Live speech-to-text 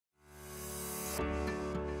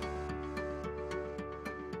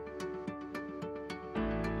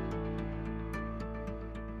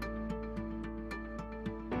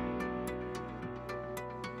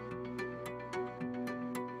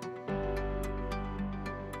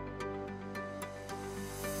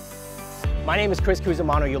My name is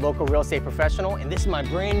Cusimano, your local real estate professional, and this is my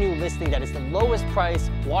brand new listing that is the lowest price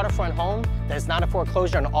waterfront home that is not a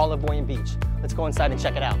foreclosure on all of Boynton Beach. Let's go inside and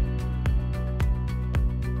check it out.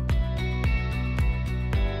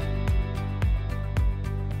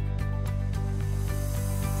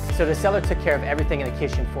 So the seller took care of everything in the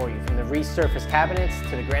kitchen for you, from the resurfaced cabinets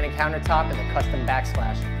to the granite countertop and the custom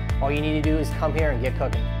backsplash. All you need to do is come here and get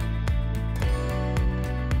cooking.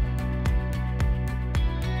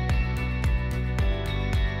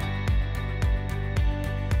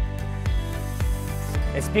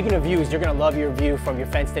 And speaking of views, you're gonna love your view from your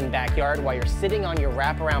fenced-in backyard while you're sitting on your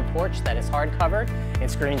wraparound porch that is hard-covered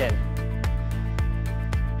and screened in.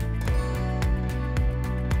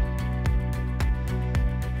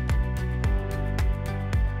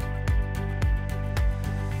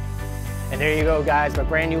 And there you go, guys, my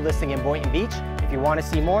brand new listing in Boynton Beach. If you want to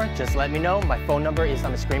see more, just let me know. My phone number is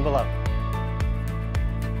on the screen below.